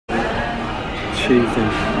Jesus.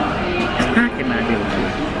 I cannot deal with you.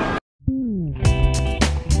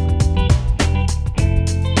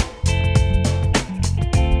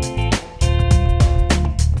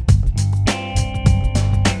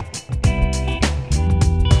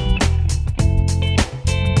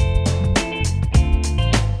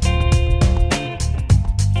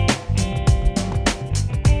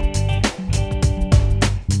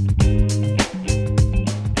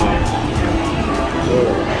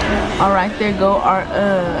 Alright, there go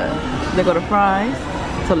the fries.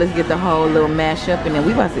 So let's get the whole little mashup and then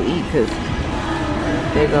we about to eat because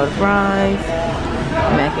there go the fries,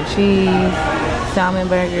 mac and cheese, salmon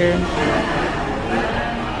burger.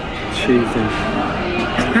 Jesus.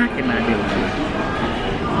 I cannot deal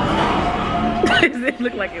with you. It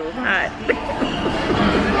looked like it was hot.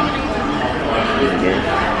 It's good.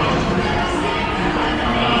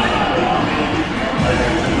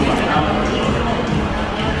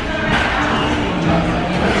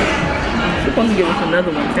 Supposed to give us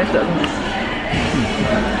another one. Test the other one.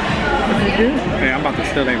 Is it good? Hey, I'm about to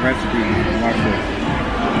steal that recipe and watch this.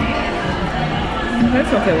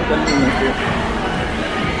 That's okay with that one.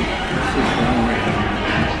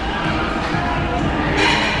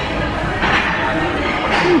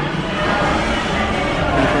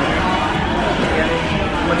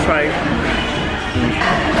 I'm gonna try it.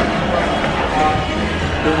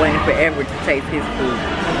 Been waiting forever to taste his food.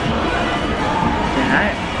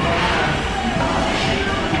 Alright.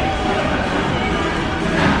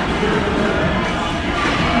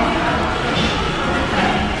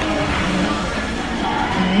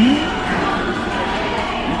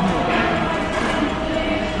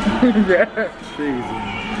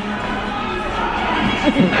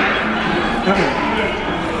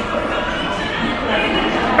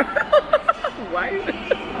 Why?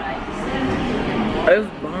 It's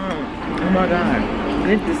bomb. Oh my god.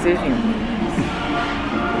 Good decision.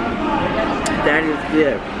 That is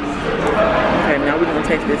good. Okay, now we're gonna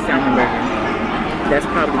taste this salmon burger. That's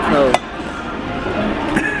probably cold.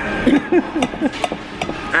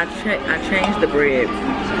 I changed the bread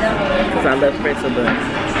because I love pretzel buns.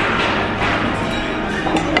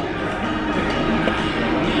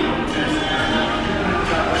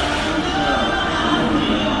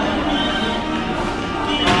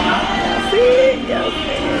 See?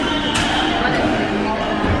 Okay.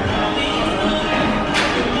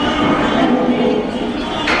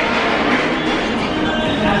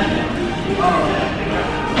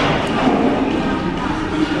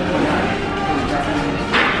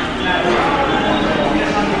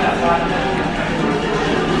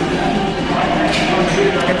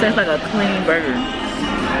 It tastes like a clean burger.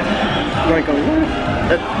 Like a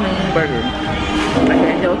what? A clean burger. Like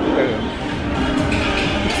a healthy burger.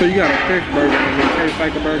 So you got a fish burger and it tastes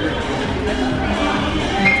like a burger? I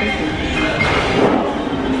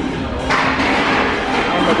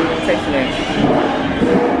don't know if we're gonna taste that.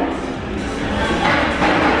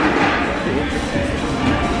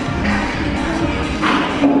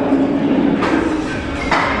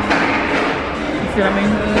 You see what I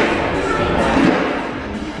mean?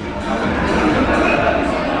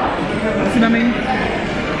 You see what I mean?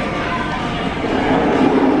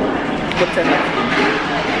 What's that like?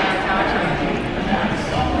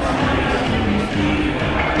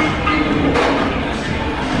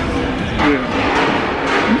 Yeah.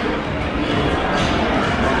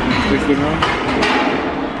 What's the wrong?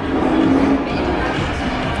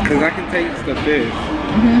 Because I can taste the fish.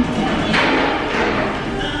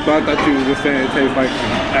 So I thought you were just saying it tastes like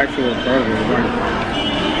an actual burger. Like,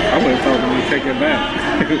 I would have told them to take it back.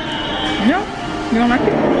 No, you don't like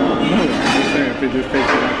it? No, I'm just saying if it just tastes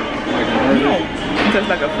like a burger. No, it tastes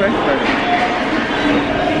like a fresh burger.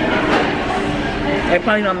 It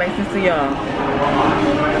probably don't make sense to y'all,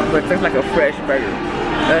 but it tastes like a fresh burger.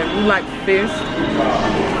 You like fish?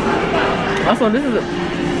 Also, this is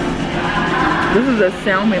a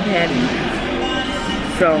salmon patty.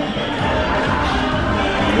 So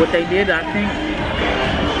what they did, I think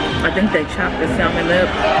they chopped the salmon up,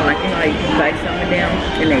 like you know, they slice salmon down,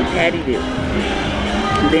 and they patted it.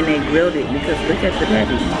 And then they grilled it because look at the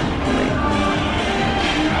patty.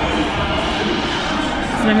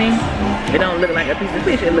 See what I mean? It don't look like a piece of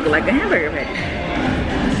fish. It looks like a hamburger patty,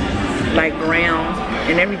 like ground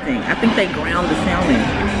and everything. I think they ground the salmon.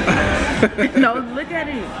 No, look at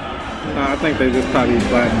it. I think they just probably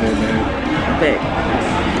flattened it, man. Okay.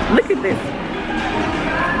 Look at this.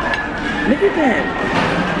 Look at that.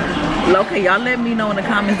 Okay, y'all let me know in the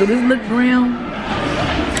comments. Do this look brown?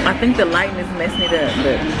 I think the lighting is messing it up,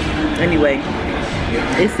 but anyway,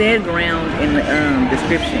 it said ground in the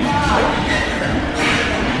description.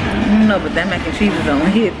 No, but that mac and cheese is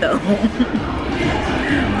on hit though.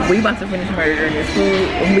 We about to finish murdering this food,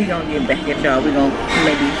 and we gonna get back at y'all. We gonna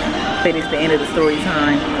maybe finish the end of the story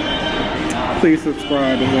time. Please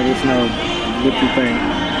subscribe and let us know what you think.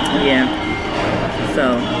 Yeah.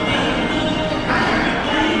 So.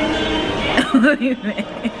 What do you think?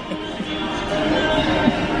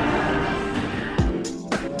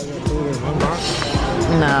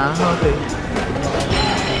 Nah, hungry.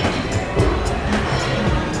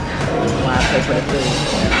 Why I pay for the food?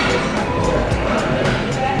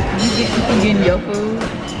 You getting your food?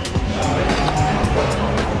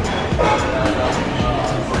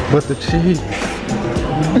 But the cheese.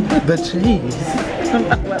 The cheese.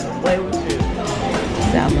 What play with you?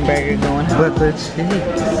 Salmon burger going home. But the cheese.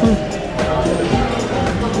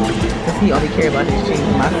 Cause he only care about his cheese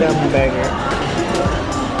and my salmon burger.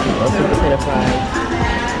 Or sweet potato fries.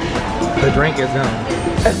 The drink is gone.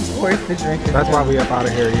 Of course the drink is That's gone. why we up out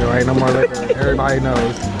of here, yo. Ain't no more liquor. Everybody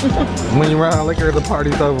knows. When you run out of liquor, the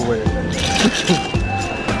party's over with.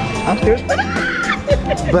 I'm still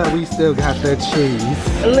But we still got the cheese.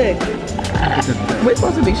 Look, we're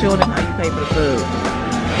supposed to be showing them how you pay for the food.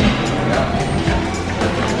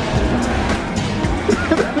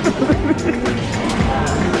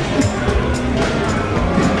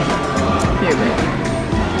 Here, man.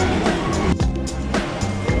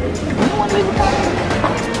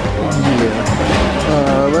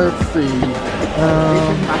 Yeah. Let's see. This is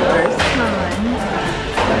my first time.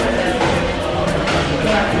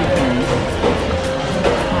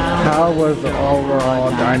 How was the overall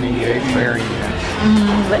dining experience?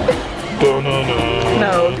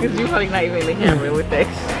 No, because you're probably not even in the camera with that.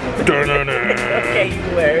 Okay, you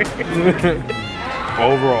were.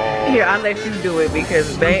 Overall. Here, I'll let you do it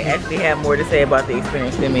because they actually have more to say about the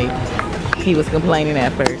experience than me. He was complaining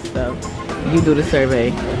at first, so you do the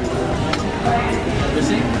survey.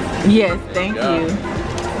 Yes, thank you.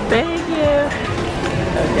 Thank you.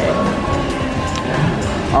 Okay.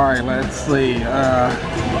 All right, let's see.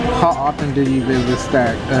 How often do you visit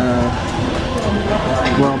Stack?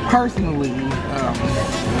 Well, personally,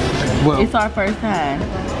 well, It's our first time.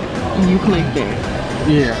 You clicked there.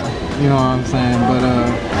 yeah, you know what I'm saying. But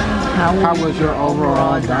how was your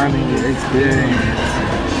overall dining experience?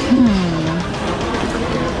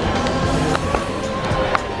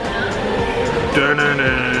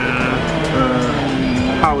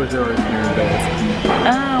 How was your experience?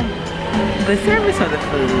 The service of the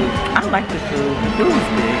food. I like the food. The food was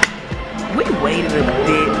good. We waited a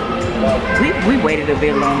bit. We waited a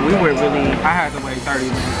bit long. We were really. I had to wait 30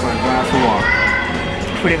 minutes for a glass of water.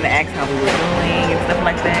 For them to ask how we were doing and stuff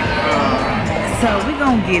like that. So we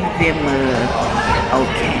gonna give them a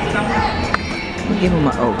okay. We give them a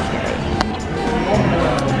okay.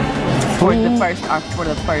 For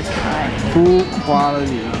the first time. Food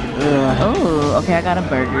quality. Oh, okay. I got a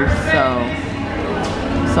burger.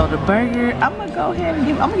 So the burger, I'm gonna go ahead and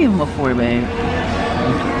give him a 4, babe.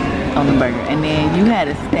 On the burger, and then you had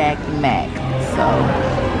a stacked mac. So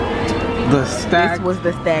The stack. this was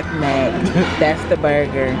the stacked mac. That's the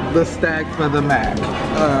burger. The stack for the Mac.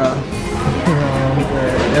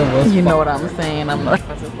 It was. You know what I'm saying? I'm not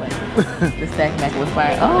supposed to play. The stacked mac was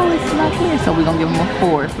fire. Oh, it's not here, so we're gonna give him a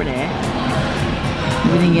 4 for that.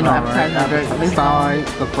 We didn't get no appetizer. The sides,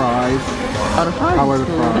 the fries. Oh, the fries. How were the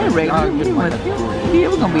cool. fries? They're regular. I'll give them like a Yeah,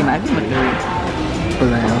 we're gonna be nice. Give them a 3.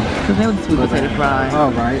 Because they were the sweet potato fries.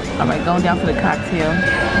 Alright. Alright, going down to the cocktail.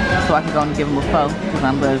 So I can go and give them a 4 because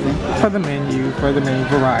I'm buzzing. For the menu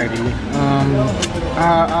variety,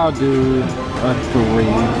 I'll do a 3.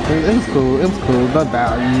 It was cool. It was cool. The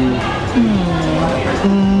value.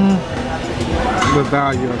 The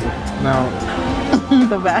value of it. Now.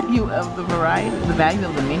 The value of the variety, the value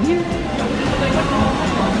of the menu.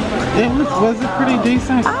 Was it pretty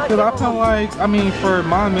decent? Cause I felt like, I mean, for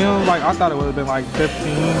my meal, like I thought it would have been like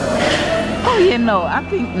 15. Oh yeah, no, I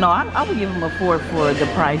would give them a 4 for the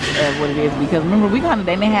price of what it is because remember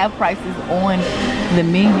they didn't have prices on the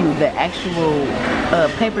menu, the actual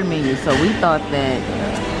paper menu. So we thought that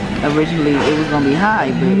originally it was gonna be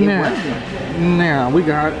high, but it wasn't. Now we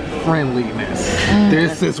got friendliness.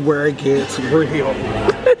 This is where it gets real.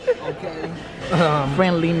 Okay.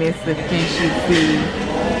 Friendliness, efficiency.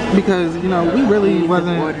 Because you know we really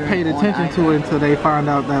wasn't paid attention to it until they found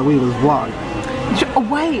out that we was vlogging. Oh,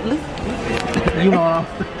 wait, listen. You know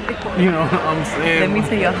what I'm saying? Let me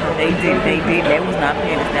tell you how they did. They was not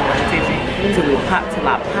paying us that much attention till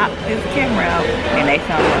I popped this camera out and they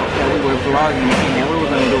found out that we were vlogging and that we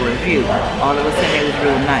were gonna do a review. All of a sudden it was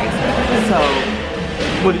real nice. So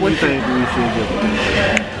what do you think we should give them?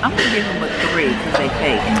 I'm gonna give them a 3 because they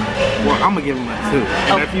fake. Well, I'm gonna give them a 2.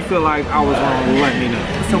 And if you feel like I was wrong, let me know.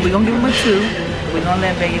 So we're gonna give them a 2. We're gonna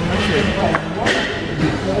let Bay give them a 2.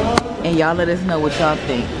 And y'all let us know what y'all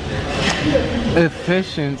think.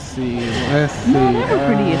 Efficiency. Let's see. No, they were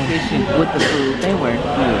pretty efficient with the food. They were.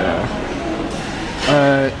 Yeah.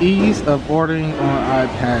 Ease of ordering on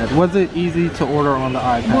iPad. Was it easy to order on the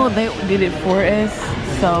iPad? Well, they did it for us,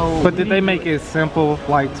 so. But did they make it simple,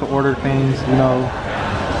 like to order things, you know?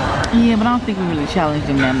 Yeah, but I don't think we really challenged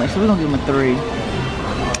them that much, so we're gonna give them a 3.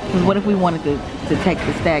 Because what if we wanted to take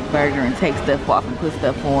the stack burger and take stuff off and put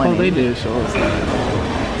stuff on? Oh, they did show us that.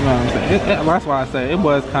 You know what I'm saying? That's why I say it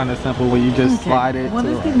was kind of simple where you just slide it. Well,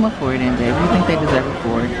 let's give them a 4 then, babe. We think they deserve a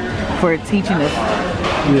 4 for teaching us.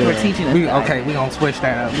 Yeah. For teaching us. Okay, we gonna switch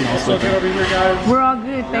that up. We gonna switch it over here, guys. We're all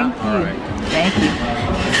good. Thank you. Right. Thank you.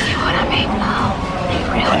 See what I mean, Mom?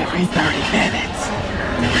 Every 30 minutes.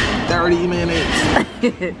 30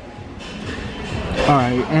 minutes.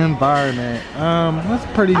 Alright, environment. That's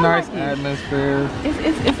pretty nice atmosphere.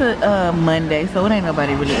 It's a Monday, so it ain't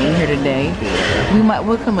nobody really in here today. Yeah.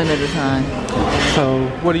 We'll come another time. So,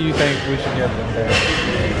 what do you think we should get in there?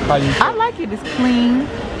 How you feel? I like it. It's clean.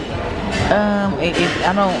 I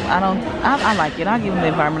like it. I'll give them the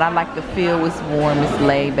environment. I like the feel. It's warm. It's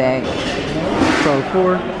laid back. So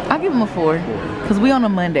 4? I'll give them a 4. Cause we on a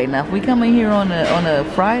Monday now. If we come in here on a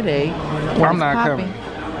Friday, I'm not coming.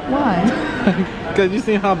 Why? Because you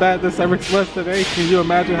seen how bad the service was today. Can you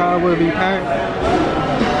imagine how it would be packed?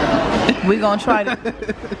 We're gonna try to.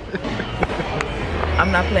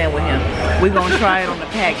 I'm not playing with him. We're gonna try it on a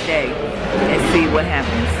packed day and see what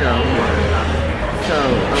happens. So,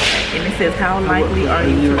 okay. And it says, how likely are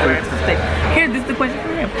you to return the stack? Here, this is the question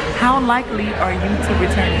for him. How likely are you to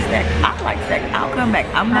return the stack? I like stack. I'll come back.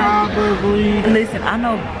 I'm not. Probably. Listen, I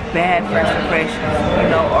know bad first impressions, you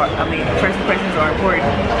know, first impressions are important.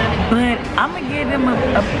 But I'm gonna give them a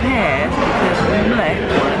pass because we're black,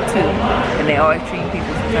 1, 2, and they always treat people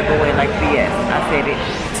some type of way like BS. I said it.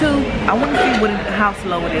 2, I want to see how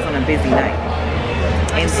slow it is on a busy night.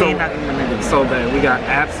 And so that we got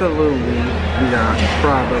absolutely, we got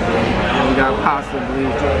probably, and we got possibly,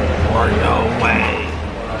 or no way.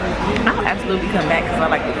 I'll absolutely come back because I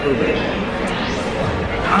like the food.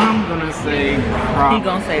 I'm gonna say probably. He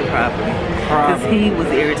gonna say probably. Because he was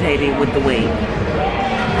irritated with the wait.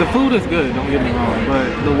 The food is good, don't get me wrong, but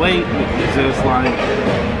the wait is just like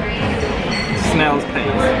snail's pace,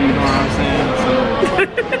 you know what I'm saying?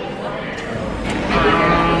 So.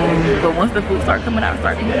 But once the food starts coming out,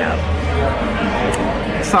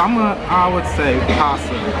 So I would say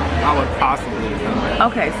possibly. I would possibly come back.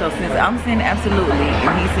 Okay, so since I'm saying absolutely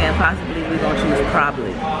and he's saying possibly, we're gonna choose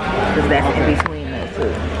probably. Because that's in between us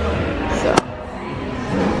two. So.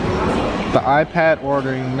 The iPad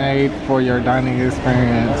ordering made for your dining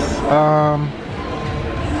experience.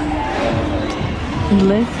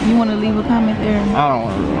 You wanna leave a comment there? I don't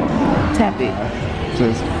want to. Tap it.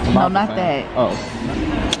 Just no, not that. Oh.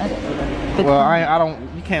 Well, I don't.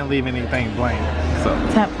 You can't leave anything blank. So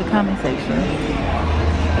tap the comment section.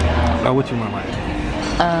 Oh, what you want, like?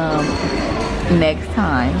 Next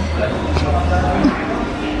time.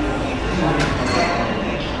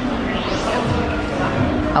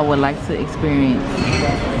 I would like to experience.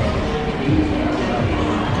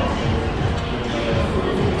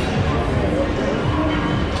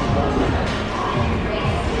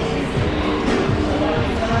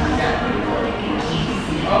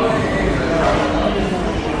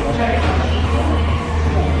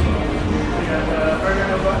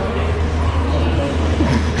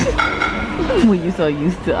 When you're so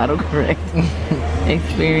used to autocorrect.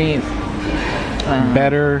 Experience.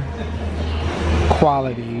 Better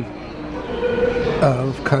quality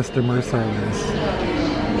of customer service.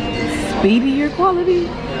 Speedier quality?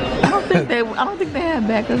 I don't think they had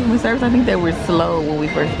bad customer service. I think they were slow when we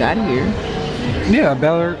first got here. Yeah, a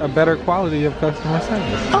better quality of customer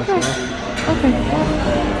service. Okay. Okay.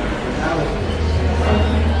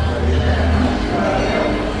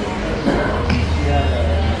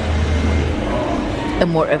 A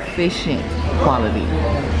more efficient quality.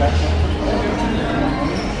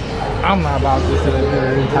 I'm not about to sit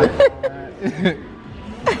here and type that.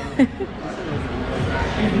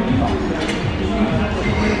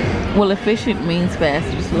 Well, efficient means fast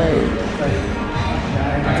or slow.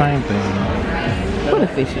 Same thing. Put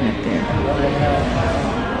efficient up there.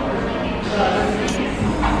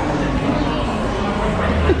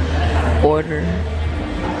 Order.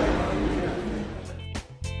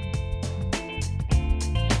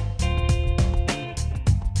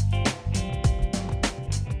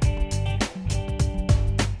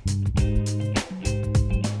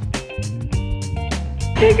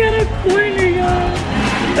 They got a corner, y'all.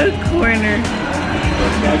 A corner.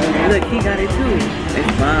 Look, he got it too.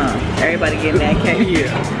 It's bomb. Everybody getting that cake.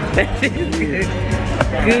 Yeah. That shit is good.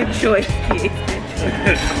 Good choice, kids. Good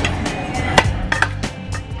choice.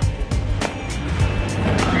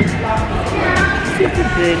 It's a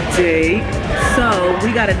good day. So we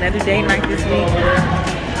got another date night this week.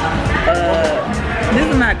 This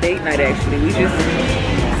is not date night actually. We just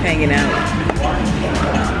hanging out.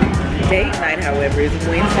 Date night, however, is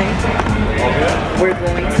Wednesday. We're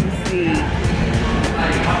going to see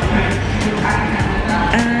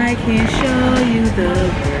I Can Show You the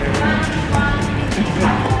World.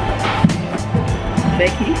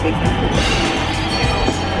 Becky, you fix it.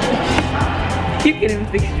 You can even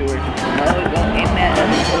fix yours. Oh, go in that.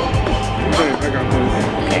 Okay, I got this.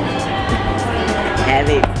 Okay. Have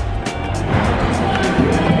it.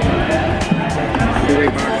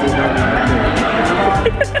 Cereal boxes don't like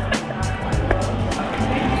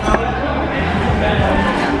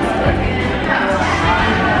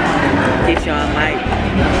Get you on mic.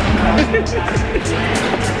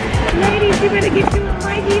 Ladies, you better get you on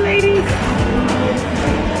mic, ladies.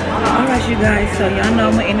 Alright, you guys, so y'all know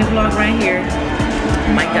I'm gonna end the vlog right here.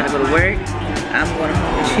 Mike gotta go to work. I'm going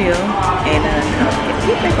home to chill. And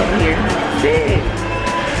get back over here. Sit.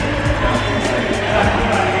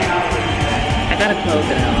 I gotta close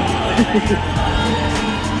it out.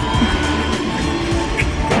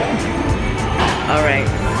 Alright,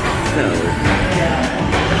 so